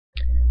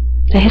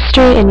The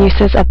History and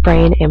Uses of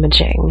Brain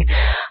Imaging,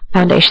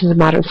 Foundations of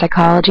Modern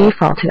Psychology,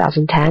 Fall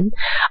 2010.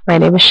 My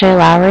name is Shay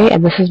Lowry,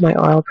 and this is my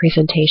oral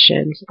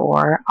presentation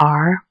for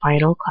our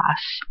final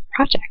class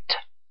project.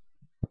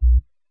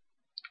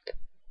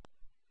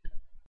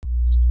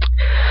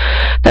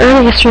 The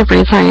early history of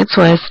brain science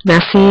was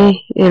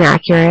messy,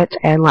 inaccurate,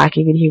 and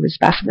lacking in human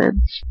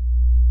specimens.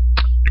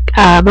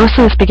 Most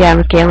of this began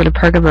with Galen of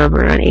Pergamum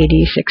around AD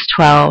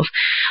 612.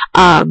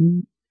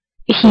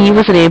 He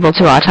was unable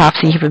to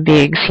autopsy human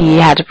beings. He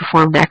had to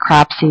perform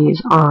necropsies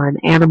on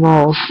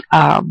animals,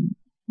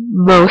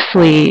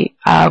 mostly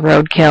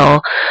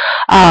roadkill,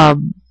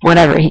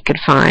 whatever he could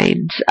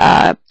find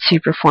to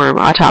perform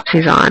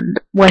autopsies on.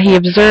 What he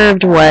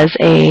observed was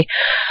a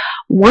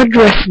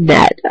wondrous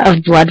net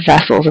of blood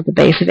vessels at the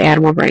base of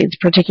animal brains,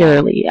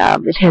 particularly,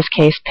 in his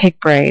case, pig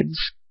brains.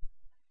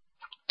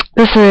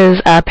 This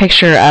is a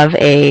picture of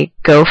a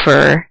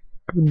gopher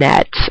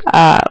net.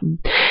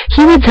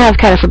 Humans have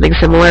kind of something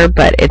similar,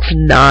 but it's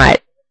not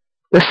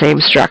the same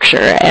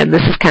structure, and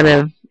this is kind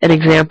of an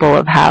example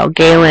of how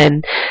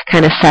Galen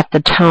kind of set the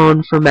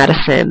tone for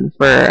medicine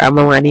for a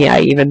millennia,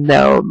 even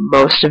though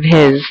most of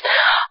his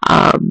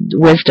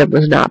wisdom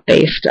was not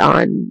based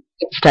on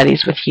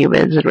studies with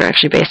humans and were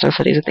actually based on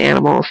studies with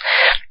animals.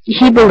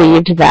 He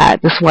believed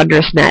that this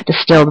wondrous net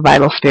distilled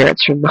vital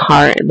spirits from the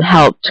heart and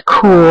helped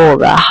cool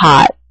the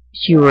hot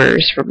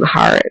humors from the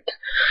heart.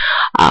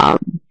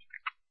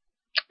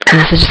 And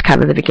this is just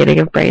kind of the beginning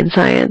of brain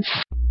science.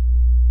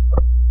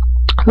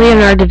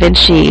 Leonardo da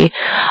Vinci,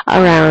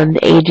 around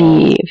AD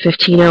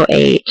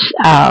 1508,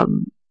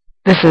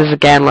 this is,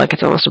 again, look,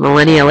 it's almost a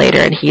millennia later,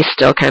 and he's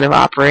still kind of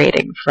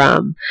operating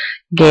from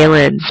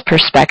Galen's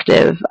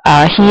perspective.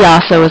 He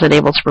also was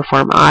unable to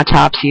perform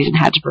autopsies and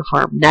had to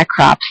perform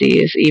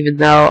necropsies, even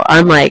though,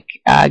 unlike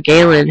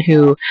Galen,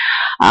 who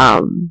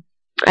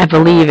I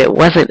believe it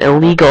wasn't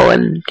illegal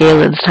in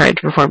Galen's time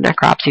to perform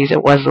necropsies,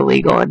 it was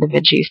illegal in Da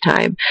Vinci's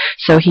time.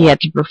 So he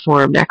had to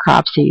perform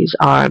necropsies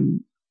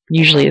on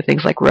usually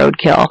things like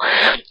roadkill.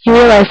 He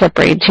realized that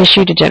brain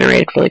tissue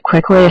degenerated really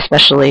quickly,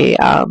 especially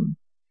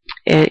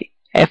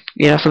if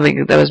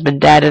something that has been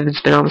dead and it's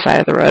been on the side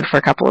of the road for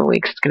a couple of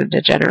weeks, it's going to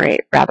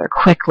degenerate rather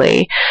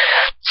quickly.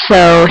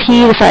 So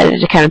he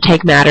decided to kind of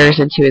take matters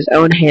into his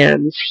own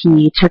hands.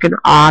 He took an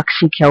ox,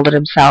 he killed it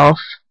himself,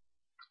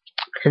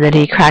 and then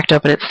he cracked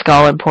open its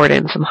skull and poured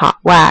in some hot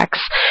wax.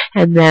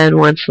 And then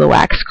once the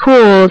wax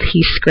cooled,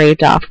 he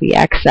scraped off the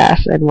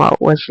excess, and what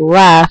was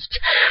left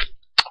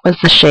was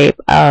the shape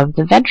of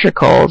the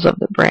ventricles of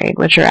the brain,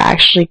 which are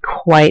actually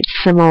quite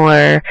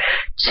similar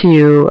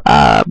to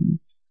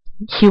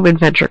human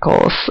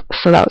ventricles.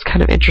 So that was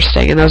kind of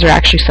interesting. And those are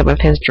actually some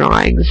of his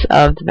drawings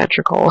of the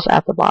ventricles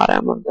at the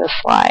bottom of this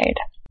slide.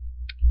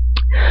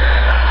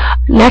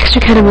 Next,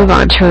 we kind of move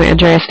on to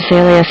Andreas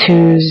Vesalius,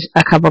 who's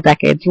a couple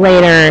decades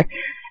later.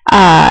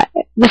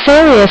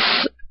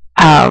 Vesalius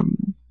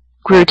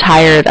grew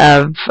tired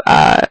of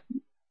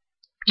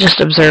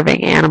just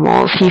observing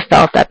animals. He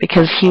felt that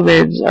because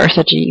humans are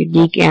such a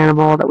unique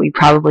animal that we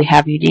probably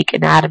have unique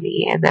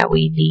anatomy and that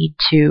we need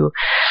to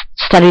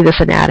study this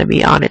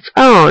anatomy on its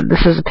own.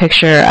 This is a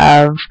picture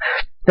of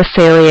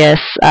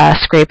Vesalius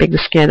scraping the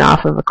skin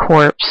off of a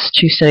corpse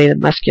to study the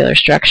muscular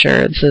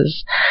structure. This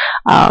is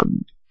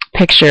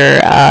picture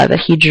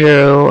that he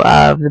drew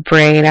of the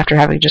brain after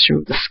having just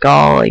removed the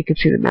skull. You can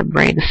see the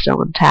membrane is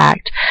still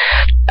intact.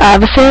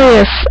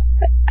 Vesalius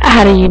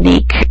had a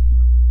unique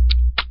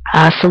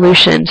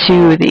solution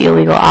to the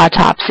illegal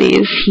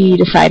autopsies. He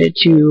decided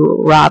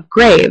to rob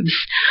graves.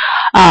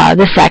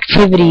 This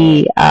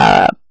activity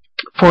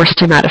forced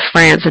him out of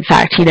France. In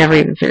fact, he never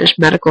even finished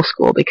medical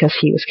school because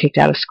he was kicked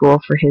out of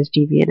school for his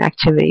deviant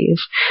activities.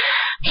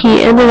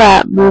 He ended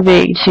up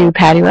moving to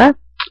Padua,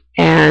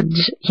 and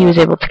he was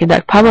able to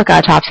conduct public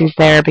autopsies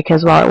there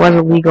because while it was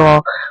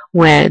illegal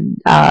when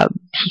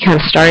he kind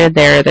of started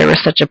there, there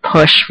was such a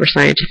push for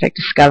scientific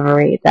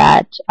discovery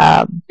that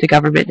the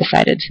government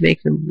decided to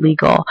make them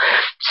legal.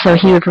 So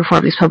he would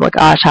perform these public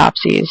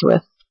autopsies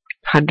with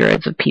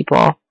hundreds of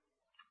people.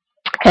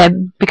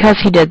 And because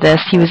he did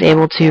this, he was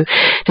able to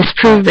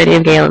disprove many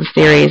of Galen's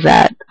theories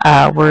that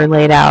were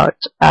laid out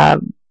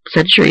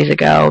centuries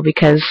ago,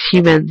 because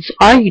humans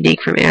are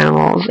unique from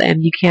animals,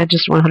 and you can't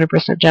just 100%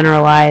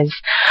 generalize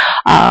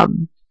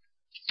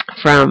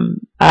from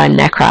a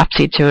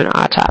necropsy to an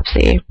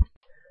autopsy.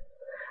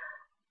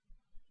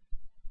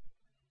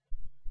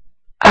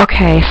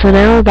 Okay, so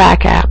now we're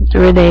back at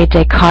René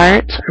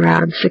Descartes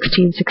around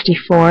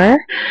 1664.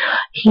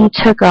 He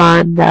took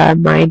on the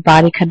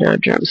mind-body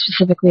conundrum,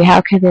 specifically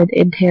how can an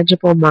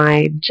intangible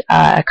mind,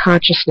 a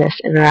consciousness,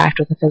 interact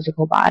with a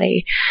physical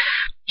body.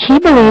 He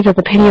believed that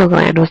the pineal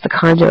gland was the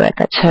conduit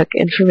that took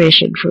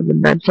information from the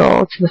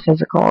mental to the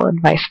physical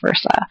and vice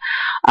versa.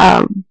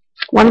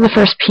 One of the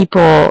first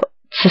people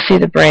to see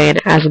the brain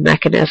as a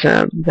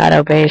mechanism that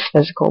obeys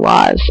physical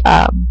laws.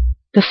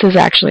 This is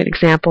actually an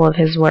example of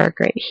his work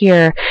right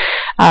here.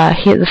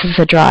 This is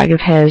a drawing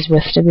of his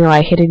with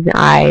stimuli hitting the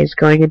eyes,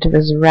 going into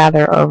this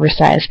rather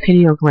oversized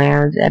pineal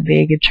gland, and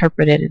being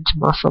interpreted into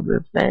muscle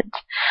movement.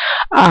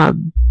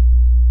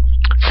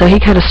 So he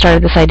kind of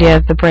started this idea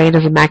of the brain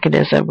as a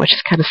mechanism, which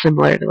is kind of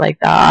similar to like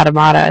the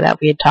automata that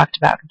we had talked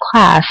about in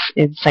class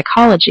in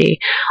psychology,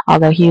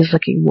 although he was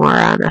looking more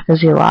on a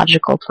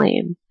physiological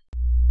plane.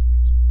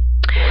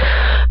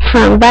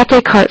 From about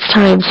Descartes'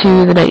 time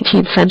to the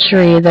 19th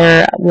century,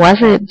 there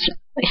wasn't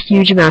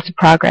huge amounts of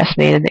progress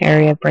made in the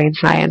area of brain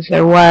science.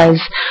 There was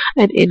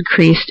an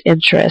increased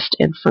interest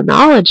in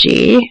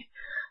phrenology,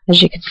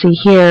 as you can see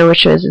here,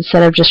 which is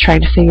instead of just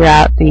trying to figure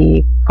out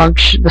the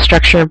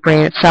structure of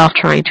brain itself,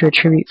 trying to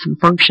attribute some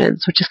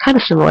functions, which is kind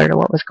of similar to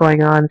what was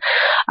going on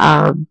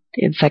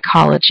in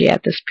psychology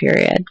at this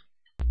period.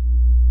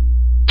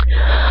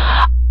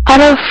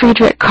 Otto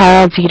Friedrich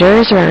Karl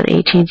Dieters, around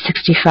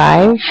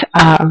 1865.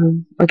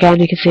 Again,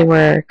 you can see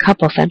we're a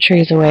couple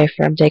centuries away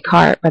from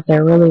Descartes, but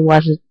there really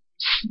wasn't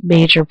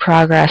major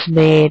progress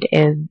made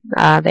in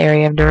the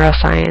area of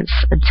neuroscience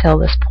until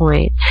this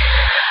point.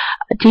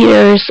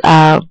 Dieters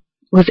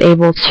was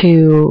able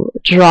to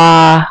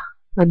draw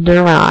a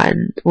neuron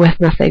with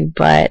nothing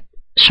but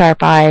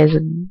sharp eyes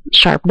and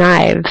sharp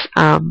knives,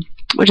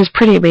 which is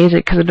pretty amazing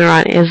because a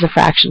neuron is a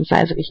fraction the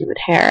size of a human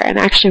hair. And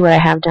actually what I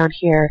have down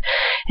here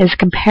is a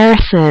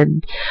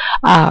comparison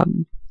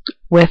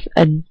with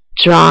a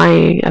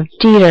drawing of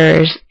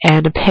Dieters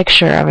and a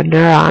picture of a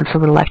neuron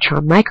from an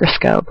electron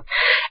microscope.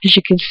 As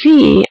you can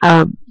see,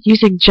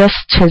 using just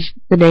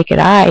the naked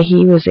eye,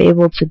 he was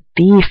able to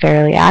be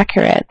fairly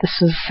accurate. This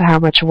was how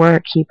much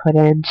work he put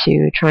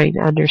into trying to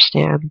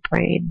understand the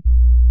brain.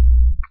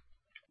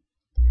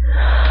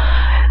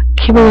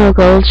 Camillo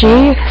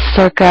Golgi,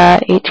 circa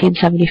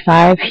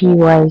 1875, he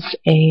was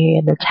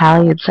an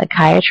Italian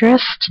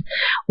psychiatrist.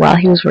 While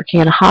he was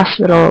working in a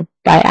hospital,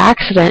 by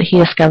accident, he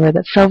discovered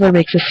that silver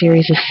makes a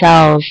series of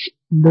cells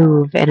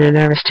move in a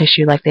nervous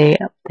tissue, like they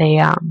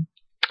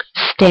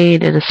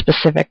stain in a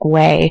specific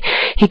way.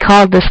 He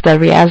called this the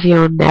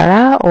reazione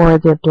nera, or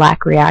the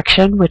black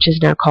reaction, which is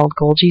now called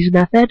Golgi's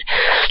method.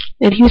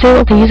 And he was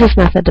able to use this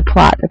method to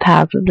plot the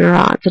paths of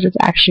neurons, and it's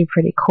actually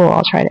pretty cool.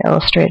 I'll try to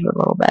illustrate it a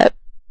little bit.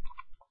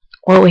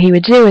 What he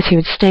would do is he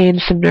would stain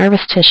some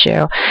nervous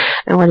tissue,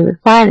 and what he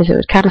would find is it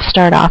would kind of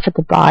start off at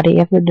the body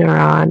of the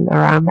neuron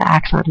around the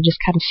axon and just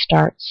kind of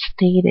start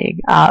staining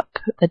up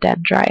the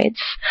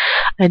dendrites,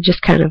 and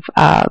just kind of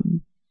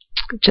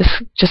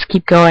just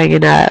keep going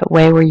in a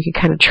way where you can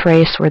kind of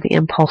trace where the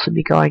impulse would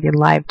be going in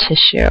live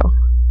tissue.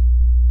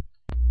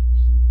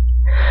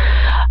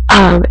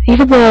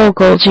 Even though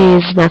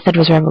Golgi's method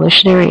was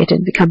revolutionary, it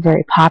didn't become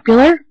very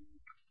popular.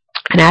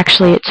 And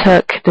actually it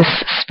took this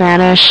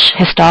Spanish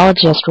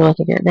histologist we're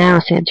looking at now,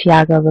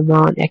 Santiago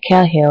Ramon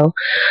Ekelhil,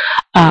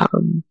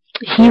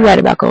 he read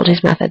about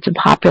Golgi's methods and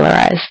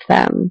popularized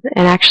them.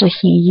 And actually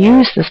he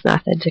used this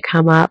method to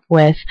come up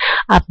with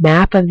a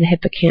map of the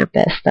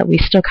hippocampus that we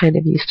still kind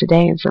of use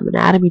today in some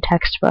anatomy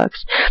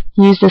textbooks.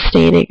 He used the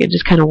staining and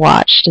just kind of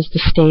watched as the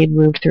stain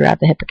moved throughout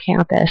the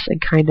hippocampus and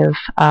kind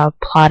of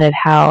plotted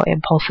how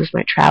impulses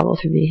might travel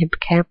through the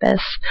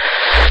hippocampus.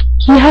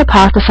 He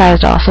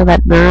hypothesized also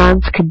that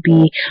neurons could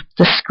be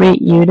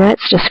discrete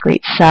units,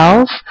 discrete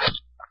cells,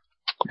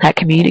 that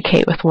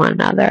communicate with one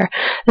another.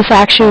 This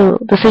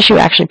issue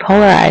actually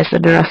polarized the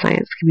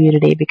neuroscience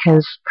community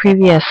because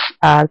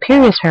the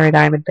previous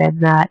paradigm had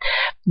been that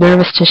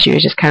nervous tissue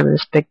is just kind of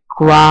this big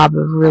glob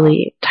of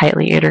really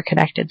tightly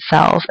interconnected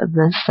cells, and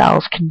the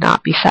cells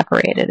cannot be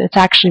separated. It's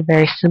actually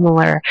very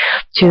similar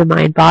to the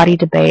mind-body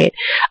debate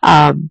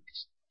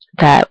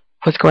that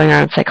was going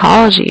on in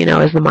psychology.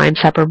 Is the mind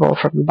separable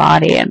from the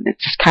body? And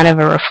it's kind of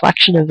a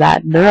reflection of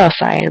that in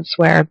neuroscience,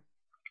 where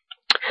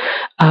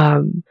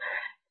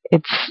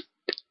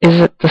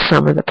is it the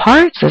sum of the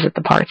parts? Is it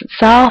the parts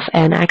itself?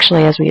 And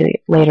actually, as we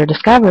later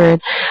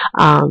discovered,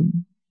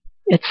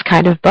 it's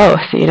kind of both.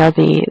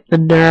 The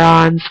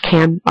neurons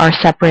are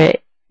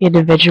separate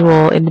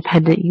individual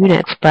independent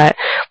units, but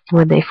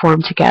when they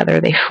form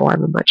together, they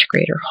form a much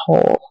greater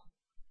whole.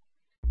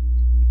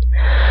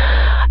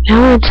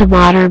 Now into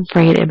modern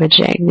brain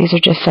imaging. These are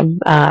just some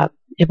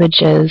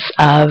images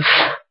of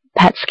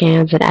PET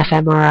scans and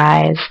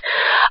fMRIs.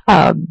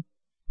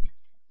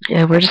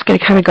 And we're just going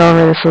to kind of go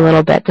over this a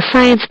little bit. The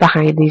science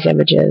behind these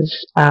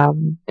images,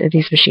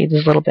 these machines,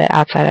 is a little bit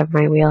outside of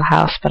my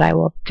wheelhouse, but I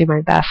will do my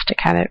best to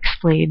kind of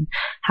explain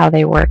how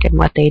they work and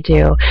what they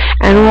do.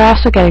 And we're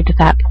also getting to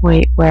that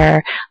point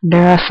where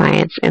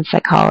neuroscience and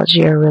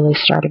psychology are really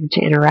starting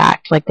to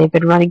interact. Like, they've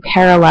been running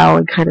parallel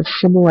and kind of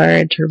similar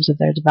in terms of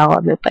their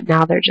development, but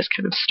now they're just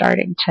kind of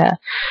starting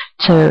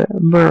to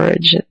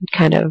merge and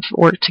kind of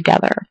work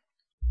together.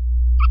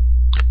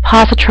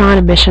 Positron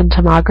emission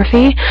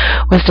tomography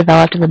was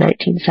developed in the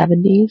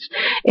 1970s.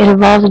 It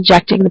involves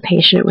injecting the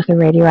patient with a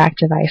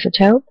radioactive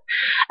isotope.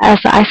 As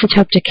the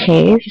isotope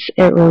decays,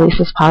 it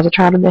releases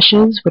positron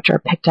emissions, which are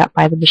picked up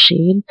by the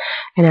machine.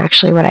 And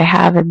actually what I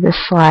have in this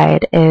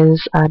slide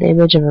is an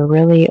image of a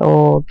really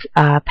old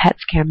PET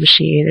scan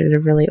machine and a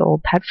really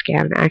old PET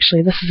scan. And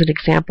actually this is an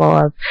example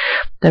of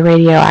the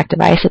radioactive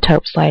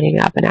isotopes lighting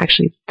up. And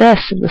actually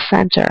this in the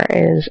center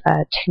is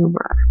a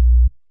tumor.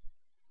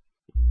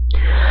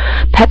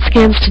 PET PET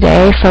scans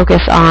today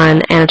focus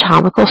on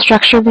anatomical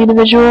structure of the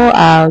individual,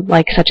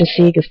 like such as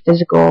seeing a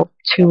physical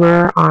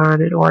tumor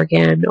on an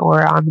organ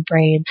or on the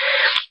brain.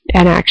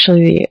 And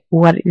actually,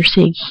 what you're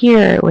seeing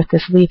here with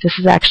this leaf, this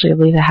is actually a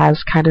leaf that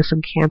has kind of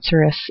some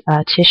cancerous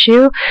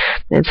tissue.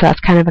 And so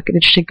that's kind of an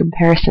interesting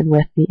comparison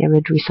with the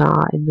image we saw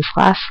in this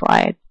last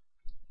slide.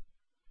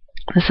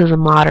 This is a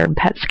modern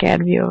PET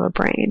scan view of a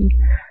brain.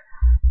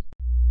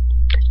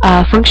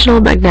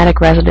 Functional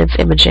magnetic resonance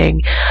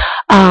imaging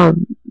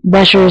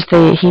measures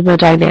the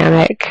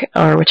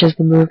hemodynamic, which is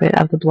the movement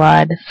of the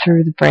blood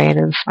through the brain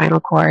and the spinal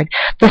cord.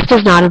 This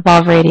does not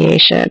involve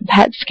radiation.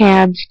 PET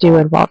scans do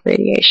involve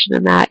radiation,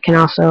 and that can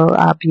also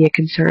be a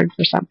concern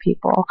for some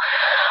people.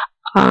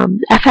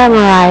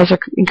 fMRIs are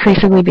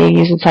increasingly being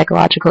used in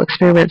psychological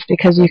experiments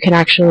because you can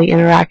actually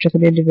interact with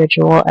an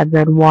individual and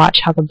then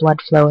watch how the blood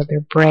flow in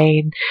their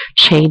brain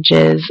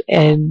changes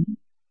in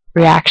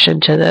reaction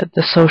to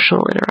the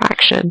social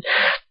interaction.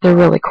 They're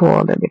really cool,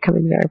 and they're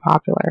becoming very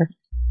popular.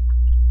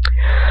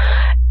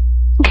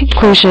 In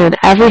conclusion,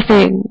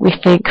 everything we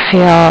think,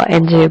 feel,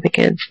 and do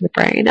begins in the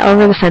brain.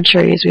 Over the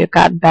centuries, we have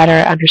gotten better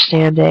at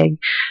understanding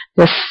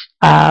this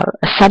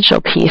essential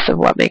piece of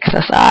what makes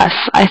us us.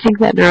 I think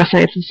that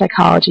neuroscience and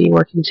psychology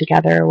working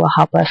together will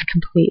help us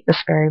complete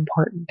this very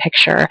important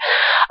picture.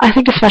 I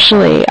think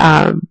especially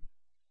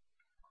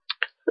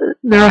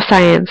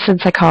neuroscience and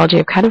psychology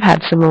have kind of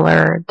had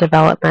similar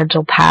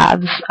developmental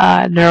paths.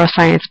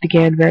 Neuroscience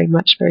began very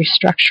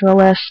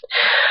structuralist,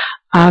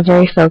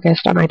 very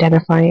focused on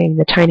identifying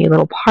the tiny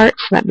little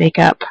parts that make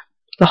up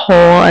the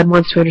whole, and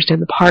once we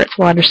understand the parts,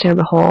 we'll understand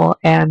the whole,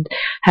 and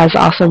has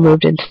also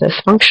moved into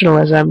this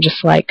functionalism,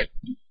 just like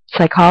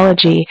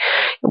psychology,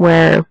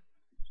 where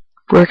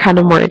we're kind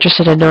of more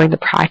interested in knowing the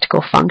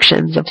practical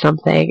functions of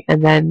something,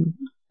 and then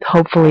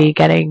hopefully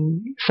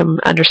getting some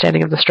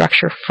understanding of the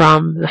structure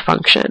from the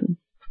function.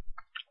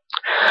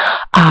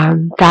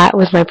 That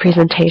was my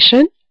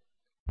presentation.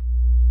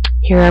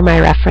 Here are my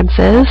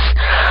references.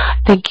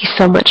 Thank you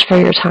so much for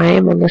your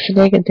time and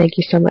listening, and thank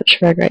you so much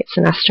for a great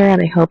semester,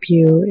 and I hope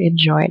you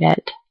enjoyed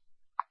it.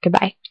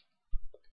 Goodbye.